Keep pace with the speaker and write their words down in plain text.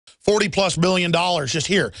$40+ billion just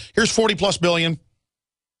here. Here's $40+ billion.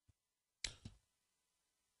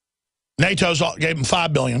 NATO's gave them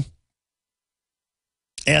 $5 billion.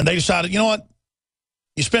 And they decided, you know what?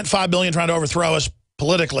 You spent $5 billion trying to overthrow us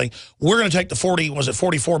politically. We're going to take the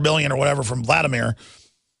 44 billion or whatever from Vladimir,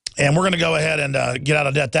 and we're going to go ahead and get out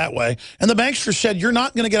of debt that way. And the banksters said, you're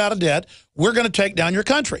not going to get out of debt. We're going to take down your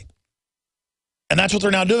country. And that's what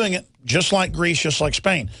they're now doing, it just like Greece, just like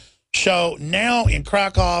Spain. So now in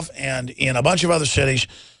Krakow and in a bunch of other cities,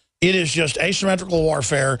 it is just asymmetrical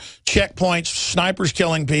warfare, checkpoints, snipers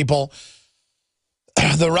killing people.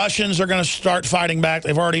 The Russians are going to start fighting back.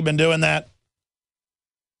 They've already been doing that.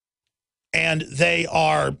 And they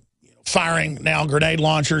are firing now grenade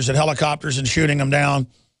launchers at helicopters and shooting them down.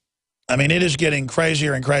 I mean, it is getting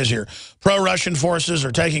crazier and crazier. Pro-Russian forces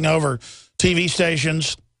are taking over TV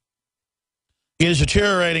stations. It is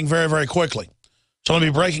deteriorating very, very quickly. So let me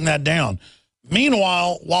be breaking that down.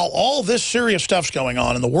 Meanwhile, while all this serious stuff's going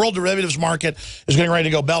on and the world derivatives market is getting ready to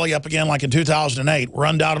go belly up again like in 2008, where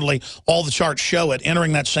undoubtedly all the charts show it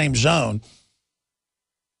entering that same zone,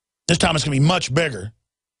 this time it's going to be much bigger.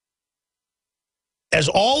 As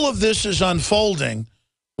all of this is unfolding,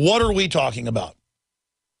 what are we talking about?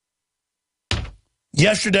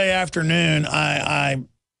 Yesterday afternoon, I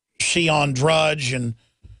see on Drudge and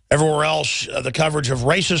everywhere else the coverage of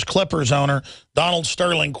racist Clippers owner Donald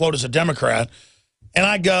Sterling, quote, as a Democrat. And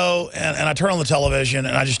I go and I turn on the television,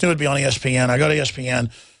 and I just knew it'd be on ESPN. I go to ESPN,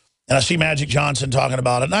 and I see Magic Johnson talking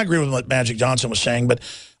about it. And I agree with what Magic Johnson was saying, but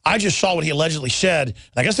I just saw what he allegedly said. And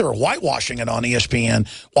I guess they were whitewashing it on ESPN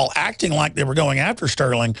while acting like they were going after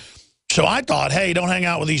Sterling. So I thought, hey, don't hang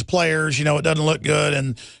out with these players. You know, it doesn't look good.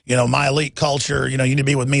 And, you know, my elite culture, you know, you need to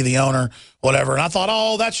be with me, the owner, whatever. And I thought,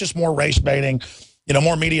 oh, that's just more race baiting, you know,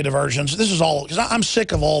 more media diversions. This is all, because I'm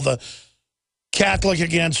sick of all the Catholic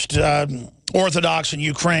against Orthodox in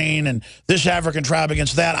Ukraine and this African tribe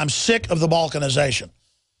against that. I'm sick of the balkanization.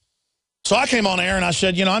 So I came on air and I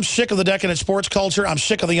said, you know, I'm sick of the decadent sports culture. I'm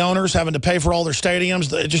sick of the owners having to pay for all their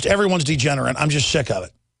stadiums. Just everyone's degenerate. I'm just sick of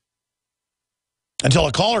it. Until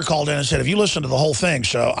a caller called in and said, have you listened to the whole thing?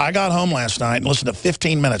 So I got home last night and listened to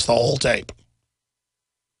 15 minutes, the whole tape.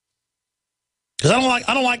 Because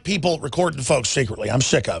I don't like people recording folks secretly. I'm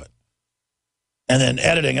sick of it. And then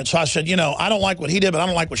editing it. So I said, you know, I don't like what he did, but I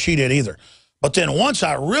don't like what she did either. But then once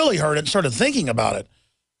I really heard it and started thinking about it,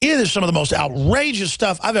 it is some of the most outrageous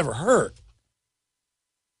stuff I've ever heard.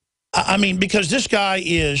 I mean, because this guy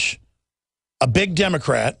is a big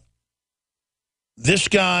Democrat. This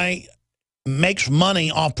guy makes money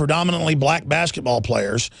off predominantly black basketball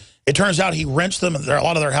players. It turns out he rents them a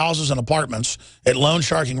lot of their houses and apartments at loan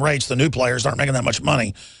sharking rates. The new players aren't making that much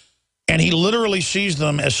money. And he literally sees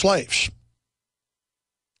them as slaves.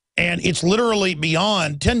 And it's literally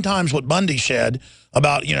beyond 10 times what Bundy said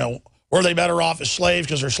about, you know, were they better off as slaves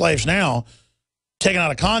because they're slaves now, taken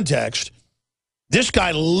out of context. This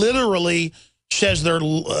guy literally says they're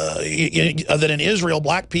that in Israel,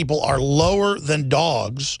 black people are lower than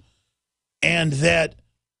dogs, and that,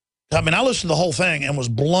 I mean, I listened to the whole thing and was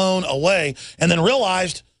blown away, and then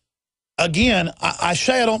realized, again, I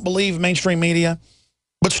say I don't believe mainstream media,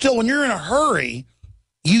 but still, when you're in a hurry,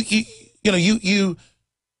 you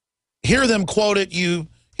hear them quote it, you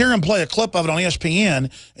hear him play a clip of it on ESPN,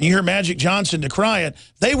 and you hear Magic Johnson decry it.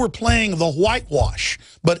 They were playing the whitewash,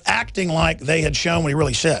 but acting like they had shown what he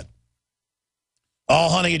really said. Oh,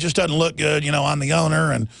 honey, it just doesn't look good. You know, I'm the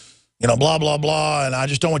owner, and, you know, blah, blah, blah, and I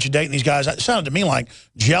just don't want you dating these guys. It sounded to me like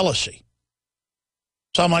jealousy.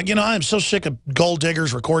 So I'm like, you know, I am so sick of gold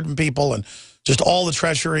diggers recording people and just all the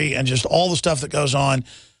treachery and just all the stuff that goes on.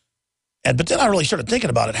 But then I really started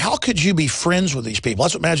thinking about it. How could you be friends with these people?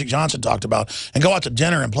 That's what Magic Johnson talked about. And go out to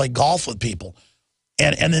dinner and play golf with people.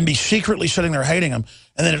 And then be secretly sitting there hating them.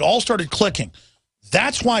 And then it all started clicking.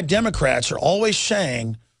 That's why Democrats are always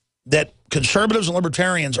saying that conservatives and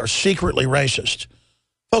libertarians are secretly racist.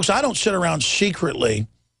 Folks, I don't sit around secretly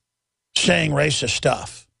saying racist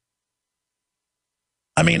stuff.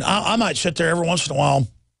 I mean, I might sit there every once in a while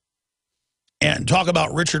and talk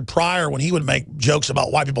about Richard Pryor when he would make jokes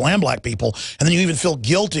about white people and black people, and then you even feel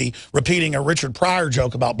guilty repeating a Richard Pryor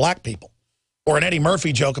joke about black people, or an Eddie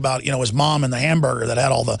Murphy joke about, you know, his mom and the hamburger that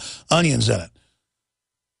had all the onions in it.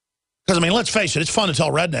 Because, I mean, let's face it, it's fun to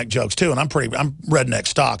tell redneck jokes, too, and I'm redneck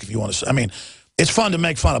stock, if you want to say. I mean, it's fun to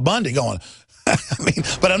make fun of Bundy going, I mean,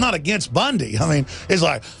 but I'm not against Bundy. I mean, it's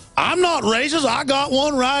like, I'm not racist. I got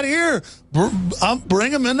one right here.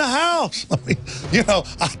 Bring him in the house. I mean, you know,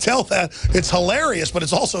 I tell that. It's hilarious, but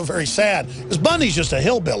it's also very sad. Because Bundy's just a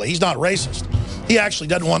hillbilly. He's not racist. He actually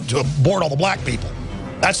doesn't want to abort all the black people.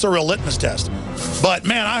 That's the real litmus test. But,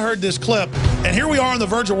 man, I heard this clip, and here we are on the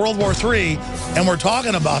verge of World War III, and we're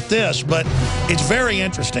talking about this, but it's very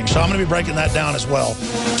interesting. So I'm going to be breaking that down as well.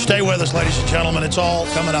 Stay with us, ladies and gentlemen. It's all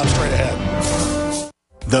coming up straight ahead.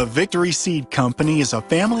 The Victory Seed Company is a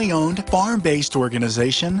family-owned, farm-based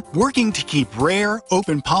organization working to keep rare,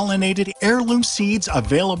 open-pollinated heirloom seeds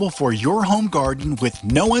available for your home garden with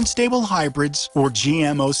no unstable hybrids or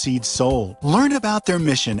GMO seeds sold. Learn about their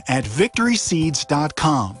mission at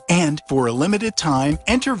victoryseeds.com. And for a limited time,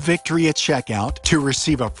 enter Victory at checkout to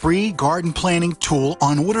receive a free garden planting tool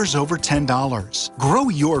on orders over $10. Grow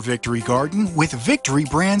your Victory garden with Victory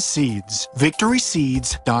brand seeds.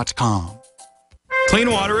 victoryseeds.com.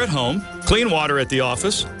 Clean water at home, clean water at the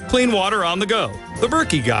office, clean water on the go. The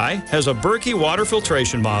Berkey Guy has a Berkey water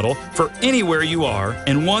filtration model for anywhere you are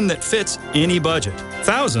and one that fits any budget.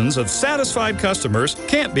 Thousands of satisfied customers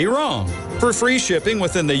can't be wrong. For free shipping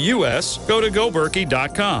within the U.S., go to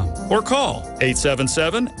goberkey.com or call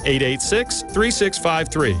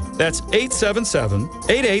 877-886-3653. That's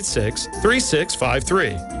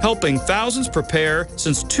 877-886-3653. Helping thousands prepare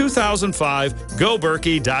since 2005,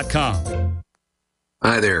 goberkey.com.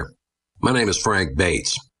 Hi there. My name is Frank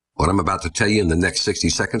Bates. What I'm about to tell you in the next 60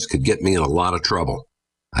 seconds could get me in a lot of trouble.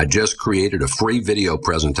 I just created a free video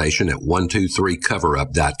presentation at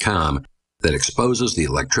 123coverup.com that exposes the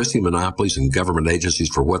electricity monopolies and government agencies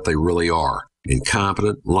for what they really are: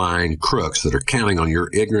 incompetent, lying crooks that are counting on your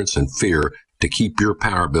ignorance and fear to keep your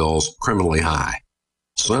power bills criminally high.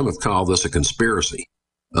 Some have called this a conspiracy.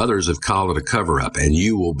 Others have called it a cover-up, and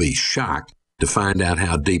you will be shocked to find out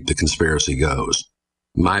how deep the conspiracy goes.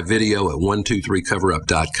 My video at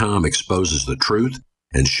 123coverup.com exposes the truth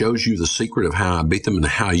and shows you the secret of how I beat them and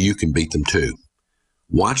how you can beat them too.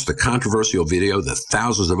 Watch the controversial video that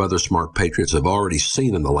thousands of other smart patriots have already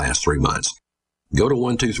seen in the last 3 months. Go to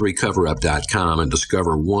 123coverup.com and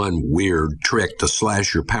discover one weird trick to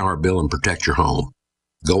slash your power bill and protect your home.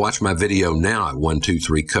 Go watch my video now at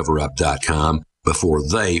 123coverup.com before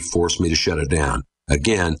they force me to shut it down.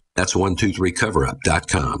 Again, that's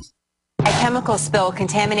 123coverup.com. A chemical spill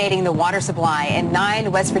contaminating the water supply in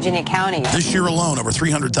 9 West Virginia counties. This year alone, over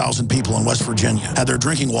 300,000 people in West Virginia had their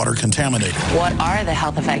drinking water contaminated. What are the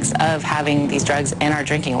health effects of having these drugs in our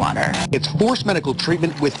drinking water? It's forced medical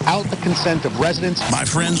treatment without the consent of residents. My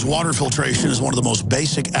friends, water filtration is one of the most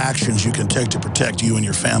basic actions you can take to protect you and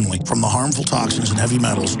your family from the harmful toxins and heavy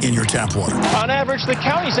metals in your tap water. On average, the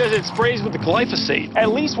county says it sprays with the glyphosate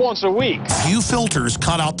at least once a week. Few filters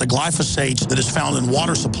cut out the glyphosate that is found in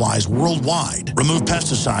water supplies worldwide. Remove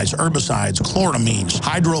pesticides, herbicides, chloramines,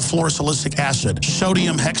 hydrofluorosilicic acid,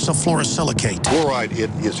 sodium hexafluorosilicate. Fluoride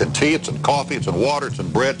is in tea, it's in coffee, it's in water, it's in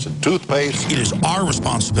bread, it's in toothpaste. It is our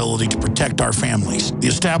responsibility to protect our families. The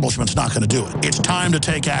establishment's not going to do it. It's time to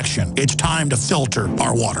take action. It's time to filter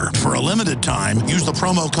our water. For a limited time, use the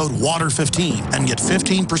promo code WATER15 and get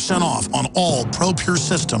 15% off on all ProPure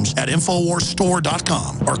systems at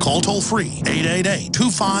InfoWarsStore.com or call toll-free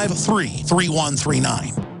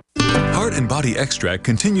 888-253-3139. Heart and Body Extract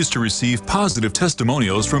continues to receive positive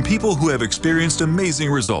testimonials from people who have experienced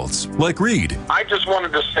amazing results, like Reed. I just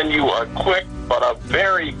wanted to send you a quick but a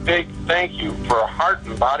very big thank you for Heart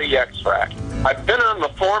and Body Extract. I've been on the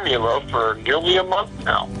formula for nearly a month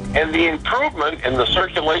now, and the improvement in the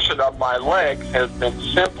circulation of my legs has been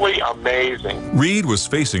simply amazing. Reed was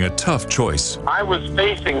facing a tough choice. I was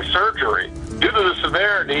facing surgery due to the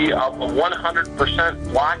severity of the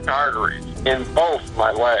 100% blocked arteries in both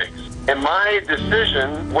my legs. And my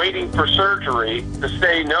decision, waiting for surgery, to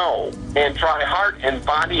say no and try Heart and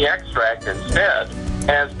Body Extract instead,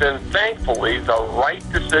 has been thankfully the right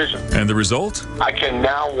decision. And the result? I can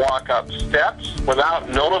now walk up steps without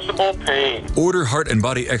noticeable pain. Order Heart and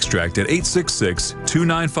Body Extract at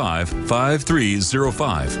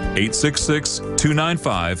 866-295-5305,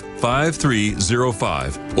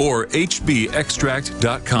 866-295-5305, or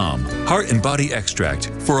hbextract.com. Heart and Body Extract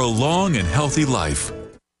for a long and healthy life.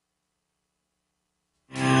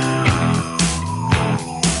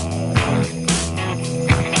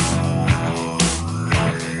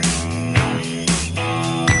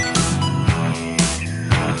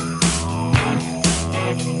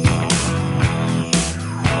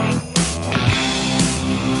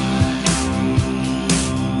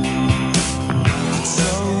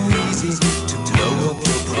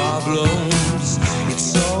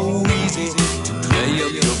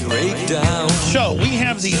 So we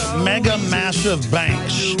have these mega massive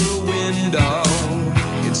banks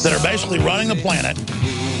that are basically running the planet.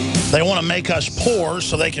 They want to make us poor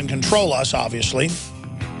so they can control us, obviously.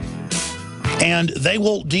 And they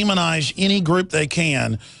will demonize any group they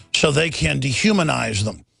can so they can dehumanize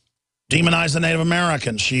them. Demonize the Native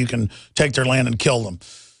Americans so you can take their land and kill them.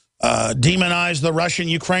 Demonize the Russian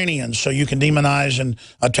Ukrainians so you can demonize and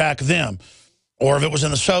attack them. Or if it was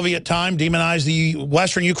in the Soviet time, demonize the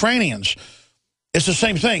Western Ukrainians. It's the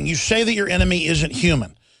same thing. You say that your enemy isn't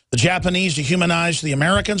human. The Japanese dehumanized the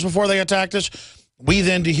Americans before they attacked us. We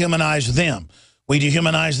then dehumanize them. We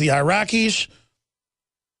dehumanize the Iraqis,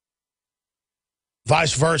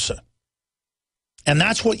 vice versa. And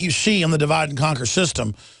that's what you see in the divide and conquer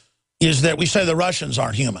system, is that we say the Russians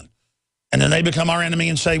aren't human. And then they become our enemy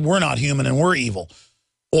and say we're not human and we're evil.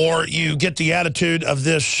 Or you get the attitude of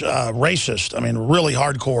this racist, I mean, really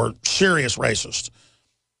hardcore, serious racist,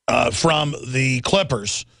 from the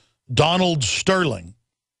Clippers, Donald Sterling,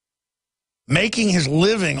 making his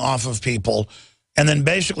living off of people and then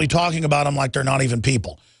basically talking about them like they're not even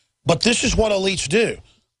people. But this is what elites do.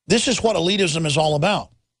 This is what elitism is all about.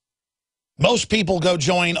 Most people go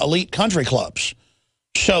join elite country clubs.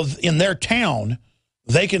 So in their town,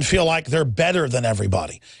 they can feel like they're better than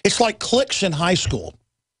everybody. It's like cliques in high school.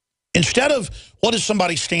 Instead of what does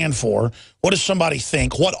somebody stand for, what does somebody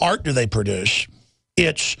think, what art do they produce,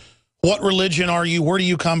 it's what religion are you, where do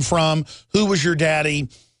you come from, who was your daddy.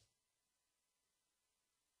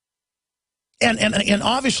 And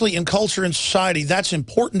obviously in culture and society, that's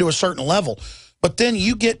important to a certain level. But then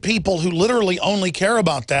you get people who literally only care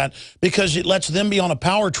about that because it lets them be on a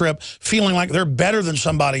power trip feeling like they're better than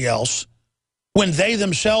somebody else when they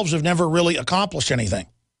themselves have never really accomplished anything.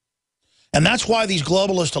 And that's why these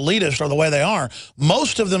globalist elitists are the way they are.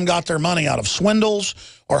 Most of them got their money out of swindles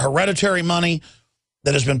or hereditary money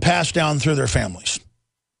that has been passed down through their families.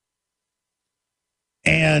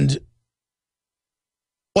 And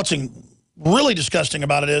what's really disgusting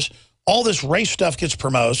about it is all this race stuff gets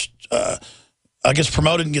promoted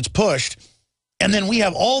and gets pushed, and then we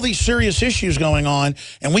have all these serious issues going on,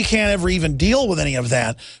 and we can't ever even deal with any of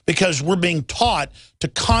that because we're being taught to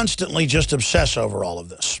constantly just obsess over all of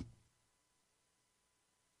this.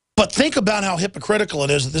 But think about how hypocritical it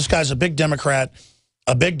is that this guy's a big Democrat,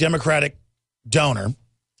 a big Democratic donor,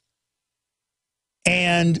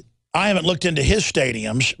 and I haven't looked into his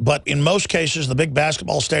stadiums, but in most cases, the big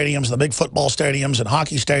basketball stadiums, the big football stadiums, and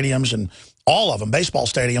hockey stadiums, and all of them, baseball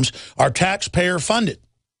stadiums, are taxpayer funded.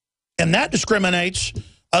 And that discriminates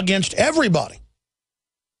against everybody.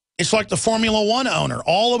 It's like the Formula One owner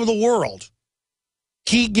all over the world.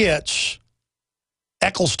 He gets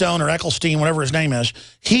Ecclestone or Ecclestein, whatever his name is,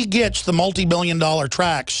 he gets the multi-billion-dollar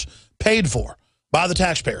tracks paid for by the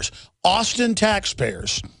taxpayers. Austin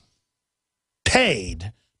taxpayers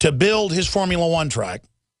paid to build his Formula One track.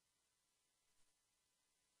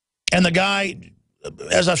 And the guy,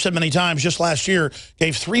 as I've said many times, just last year,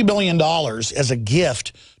 gave $3 billion as a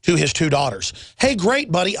gift to his two daughters. Hey,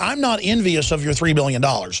 great, buddy, I'm not envious of your $3 billion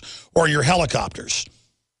or your helicopters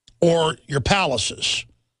or your palaces.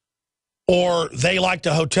 Or they liked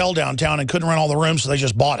a hotel downtown and couldn't rent all the rooms, so they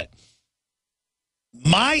just bought it.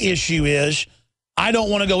 My issue is I don't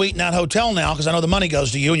want to go eat in that hotel now because I know the money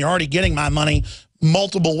goes to you, and you're already getting my money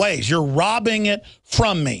multiple ways. You're robbing it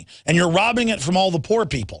from me, and you're robbing it from all the poor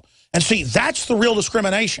people. And see, that's the real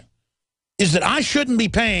discrimination, is that I shouldn't be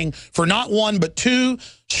paying for not one but two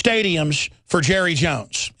stadiums for Jerry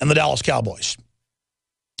Jones and the Dallas Cowboys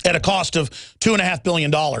at a cost of $2.5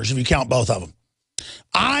 billion if you count both of them.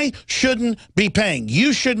 I shouldn't be paying.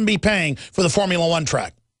 You shouldn't be paying for the Formula One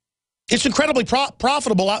track. It's incredibly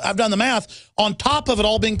profitable. I've done the math on top of it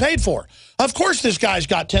all being paid for. Of course this guy's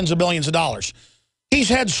got tens of billions of dollars. He's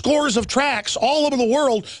had scores of tracks all over the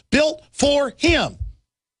world built for him.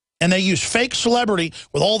 And they use fake celebrity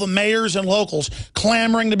with all the mayors and locals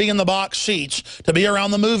clamoring to be in the box seats, to be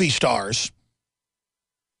around the movie stars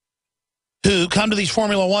who come to these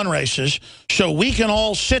Formula One races so we can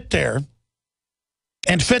all sit there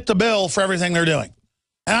and fit the bill for everything they're doing.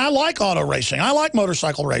 And I like auto racing. I like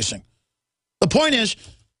motorcycle racing. The point is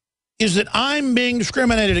that I'm being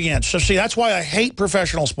discriminated against. So see, that's why I hate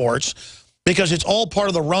professional sports, because it's all part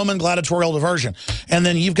of the Roman gladiatorial diversion. And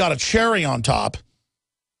then you've got a cherry on top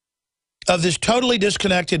of this totally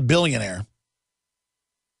disconnected billionaire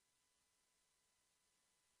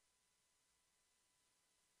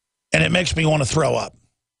and it makes me want to throw up.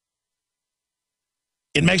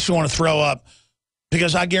 It makes me want to throw up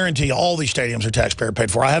because I guarantee you all these stadiums are taxpayer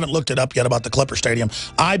paid for. I haven't looked it up yet about the Clipper Stadium.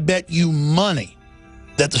 I bet you money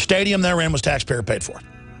that the stadium they're in was taxpayer paid for.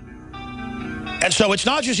 And so it's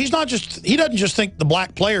not just, he doesn't just think the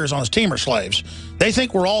black players on his team are slaves. They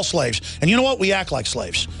think we're all slaves. And you know what? We act like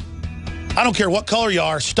slaves. I don't care what color you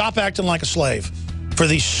are, stop acting like a slave for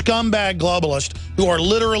these scumbag globalists who are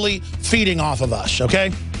literally feeding off of us,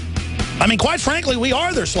 okay? I mean, quite frankly, we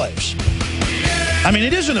are their slaves. I mean,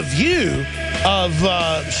 it isn't a view of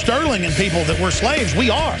Sterling and people that we're slaves. We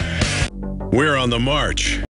are. We're on the march.